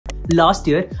Last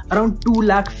year, around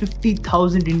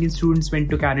 250,000 Indian students went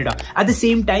to Canada. At the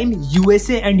same time,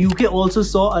 USA and UK also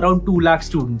saw around 2 lakh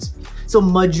students. So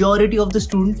majority of the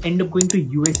students end up going to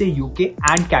USA, UK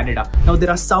and Canada. Now there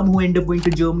are some who end up going to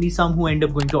Germany, some who end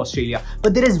up going to Australia.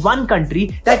 But there is one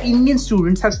country that Indian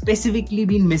students have specifically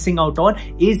been missing out on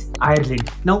is Ireland.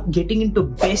 Now getting into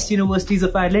best universities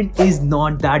of Ireland is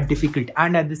not that difficult,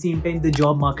 and at the same time the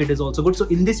job market is also good. So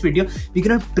in this video, we're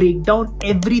gonna break down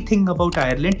everything about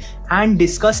Ireland and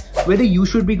discuss whether you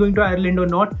should be going to Ireland or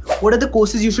not, what are the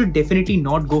courses you should definitely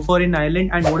not go for in Ireland,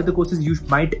 and what are the courses you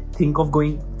might think of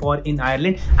going for in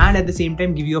Ireland, and at the same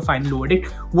time give you a final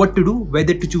verdict what to do,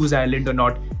 whether to choose Ireland or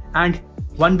not. And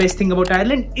one best thing about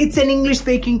Ireland, it's an English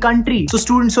speaking country. So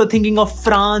students who are thinking of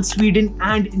France, Sweden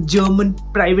and German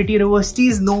private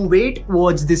universities, no wait,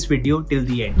 watch this video till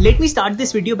the end. Let me start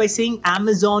this video by saying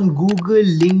Amazon, Google,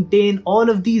 LinkedIn, all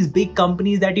of these big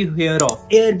companies that you hear of,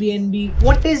 Airbnb,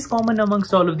 what is common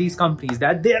amongst all of these companies?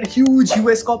 That they are huge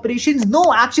US corporations?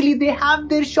 No, actually they have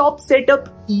their shops set up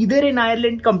either in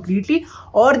Ireland completely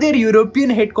or their European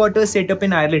headquarters set up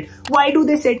in Ireland. Why do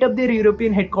they set up their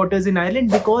European headquarters in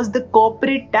Ireland? Because the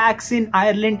corporate tax in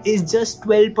Ireland is just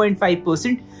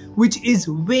 12.5%, which is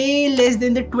way less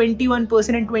than the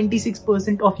 21% and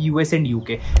 26% of US and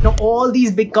UK. Now all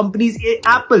these big companies,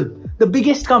 Apple, the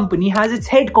biggest company, has its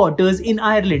headquarters in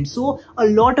Ireland. So a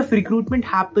lot of recruitment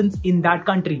happens in that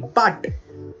country. But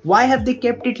why have they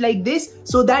kept it like this?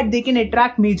 So that they can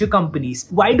attract major companies.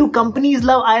 Why do companies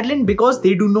love Ireland? Because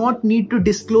they do not need to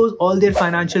disclose all their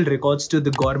financial records to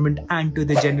the government and to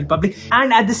the general public,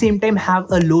 and at the same time have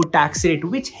a low tax rate,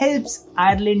 which helps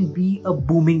Ireland be a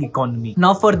booming economy.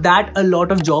 Now for that, a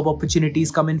lot of job opportunities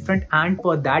come in front, and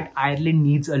for that Ireland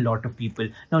needs a lot of people.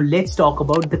 Now let's talk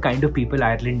about the kind of people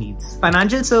Ireland needs.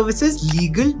 Financial services,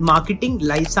 legal, marketing,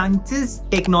 life sciences,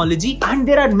 technology, and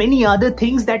there are many other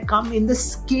things that come in the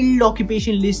skilled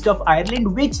occupation list of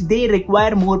Ireland, which they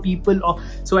require more people of.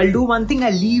 So I'll do one thing,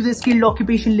 I'll leave the skilled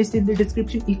occupation list in the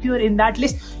description. If you're in that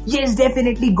list, yes,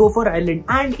 definitely go for Ireland.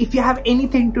 And if you have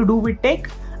anything to do with tech,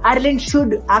 Ireland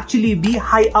should actually be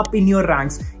high up in your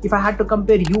ranks. If I had to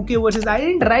compare UK versus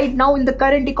Ireland right now in the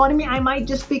current economy, I might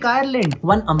just pick Ireland.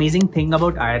 One amazing thing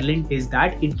about Ireland is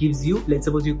that it gives you, let's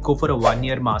suppose you go for a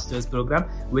 1-year master's program,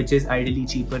 which is ideally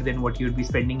cheaper than what you'd be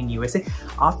spending in USA.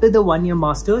 After the 1-year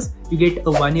master's, you get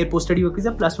a 1-year post-study work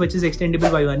visa plus which is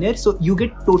extendable by 1 year. So you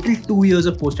get total 2 years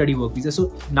of post-study work visa.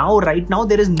 So now, right now,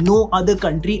 there is no other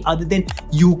country other than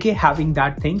UK having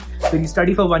that thing. So you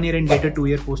study for 1 year and get a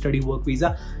 2-year post-study work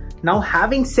visa. Now,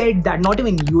 having said that, not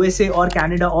even USA or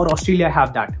Canada or Australia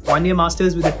have that. 1-year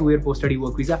masters with a 2-year post-study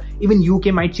work visa. Even UK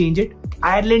might change it.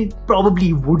 Ireland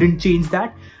probably wouldn't change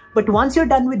that. But once you're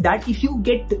done with that, if you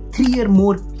get 3-year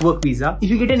more work visa,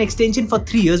 if you get an extension for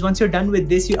 3 years, once you're done with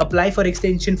this, you apply for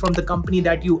extension from the company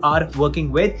that you are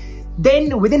working with.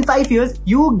 Then within 5 years,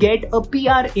 you get a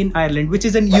PR in Ireland, which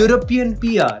is an European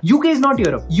PR. UK is not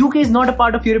Europe. UK is not a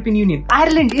part of European Union.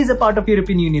 Ireland is a part of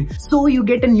European Union. So you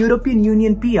get an European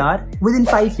Union PR within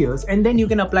 5 years, and then you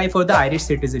can apply for the Irish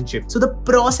citizenship. So the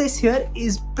process here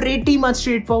is pretty much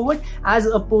straightforward as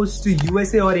opposed to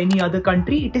USA or any other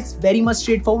country. It is very much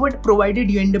straightforward, provided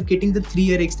you end up getting the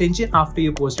 3-year extension after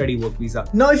your post-study work visa.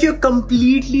 Now, if you're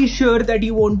completely sure that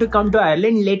you want to come to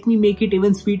Ireland, let me make it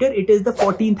even sweeter. It is the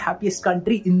 14th happiest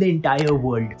country in the entire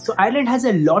world. So Ireland has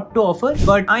a lot to offer,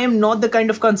 but I am not the kind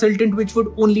of consultant which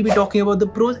would only be talking about the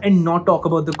pros and not talk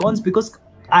about the cons, because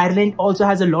Ireland also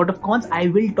has a lot of cons. I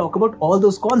will talk about all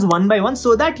those cons one by one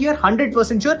so that you're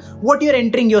 100% sure what you're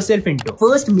entering yourself into.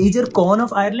 First major con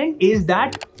of Ireland is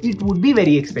that it would be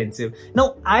very expensive.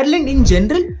 Now, Ireland in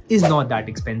general is not that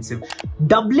expensive.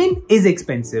 Dublin is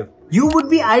expensive. You would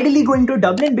be ideally going to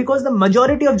Dublin because the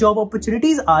majority of job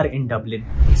opportunities are in Dublin.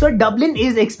 So Dublin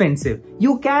is expensive.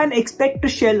 You can expect to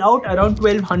shell out around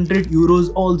 1200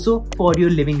 euros also for your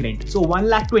living rent. So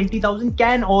 1,20,000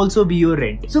 can also be your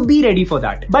rent. So be ready for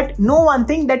that. But know one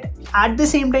thing, that at the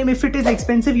same time, if it is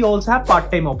expensive, you also have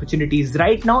part-time opportunities.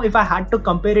 Right now, if I had to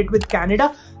compare it with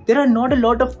Canada, there are not a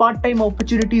lot of part-time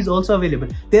opportunities also available.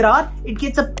 There are, it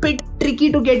gets a bit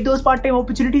tricky to get those part-time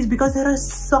opportunities because there is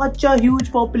such a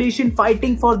huge population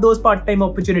fighting for those part-time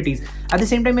opportunities. At the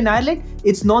same time, in Ireland,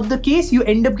 it's not the case. You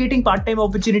end up getting part-time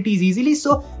opportunities easily.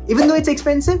 So even though it's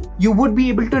expensive, you would be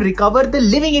able to recover the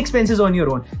living expenses on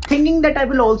your own. Thinking that I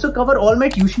will also cover all my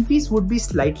tuition fees would be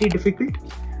slightly difficult.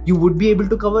 You would be able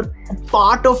to cover a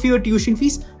part of your tuition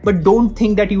fees, but don't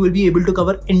think that you will be able to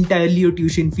cover entirely your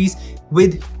tuition fees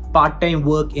with part-time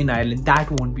work in Ireland.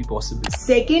 That won't be possible.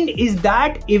 Second is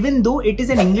that even though it is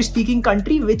an English-speaking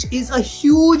country, which is a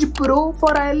huge pro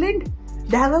for Ireland,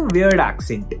 they have a weird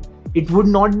accent. it would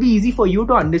not be easy for you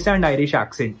to understand Irish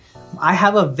accent. I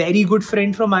have a very good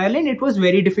friend from Ireland. It was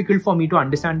very difficult for me to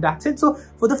understand the accent. So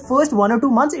for the first 1 or 2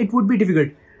 months, it would be difficult.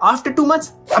 After 2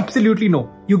 months, absolutely no.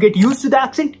 You get used to the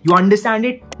accent, you understand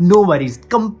it, no worries,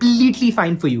 completely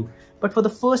fine for you. But for the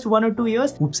first 1 or 2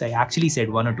 years, oops, I actually said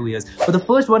 1 or 2 years. For the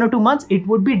first 1 or 2 months, it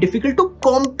would be difficult to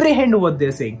comprehend what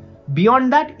they're saying.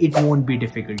 Beyond that, it won't be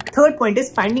difficult. Third point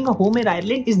is finding a home in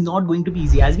Ireland is not going to be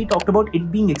easy. As we talked about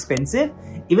it being expensive,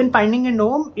 even finding a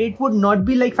home, it would not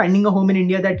be like finding a home in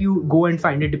India that you go and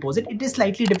find a deposit. It is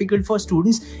slightly difficult for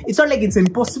students. It's not like it's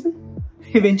impossible.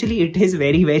 Eventually, it is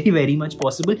very much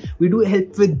possible. We do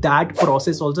help with that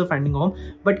process also, finding a home,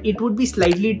 but it would be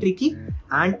slightly tricky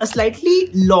and a slightly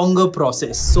longer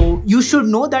process. So you should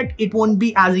know that it won't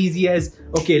be as easy as,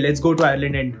 okay, let's go to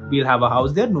Ireland and we'll have a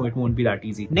house there. No, it won't be that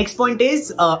easy. Next point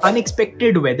is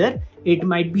unexpected weather. It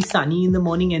might be sunny in the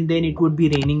morning and then it would be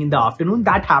raining in the afternoon.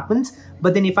 That happens.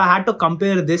 But then if I had to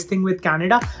compare this thing with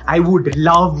Canada, I would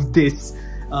love this.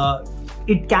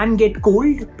 It can get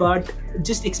cold, but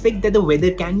just expect that the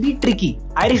weather can be tricky.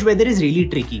 Irish weather is really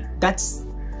tricky. That's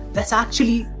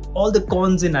actually all the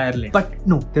cons in Ireland. But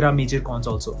no, there are major cons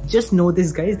also. Just know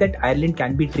this, guys, that Ireland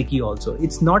can be tricky also.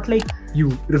 It's not like you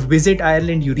visit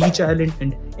Ireland, you reach Ireland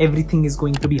and everything is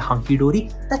going to be hunky-dory.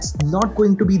 That's not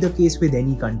going to be the case with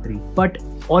any country. But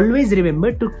always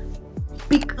remember to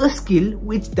pick a skill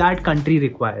which that country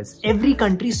requires. Every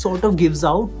country sort of gives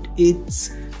out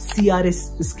its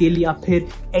CRS skill या फिर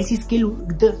ऐसी skill,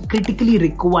 the critically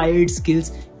required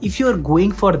skills. If you're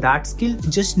going for that skill,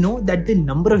 just know that the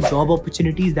number of job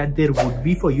opportunities that there would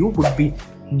be for you would be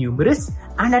numerous,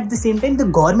 and at the same time the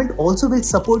government also will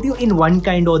support you in one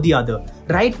kind or the other.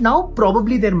 Right now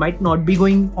probably there might not be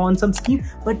going on some scheme,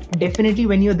 but definitely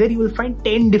when you're there you will find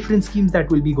 10 different schemes that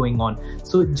will be going on.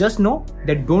 So just know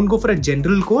that don't go for a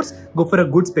general course, go for a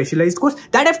good specialized course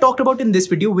that I've talked about in this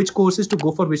video, which courses to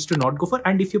go for, which to not go for.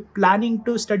 And if you're planning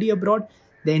to study abroad,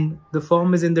 then the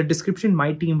form is in the description.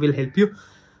 My team will help you.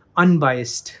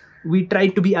 Unbiased. We try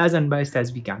to be as unbiased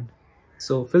as we can.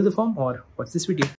 So fill the form or watch this video.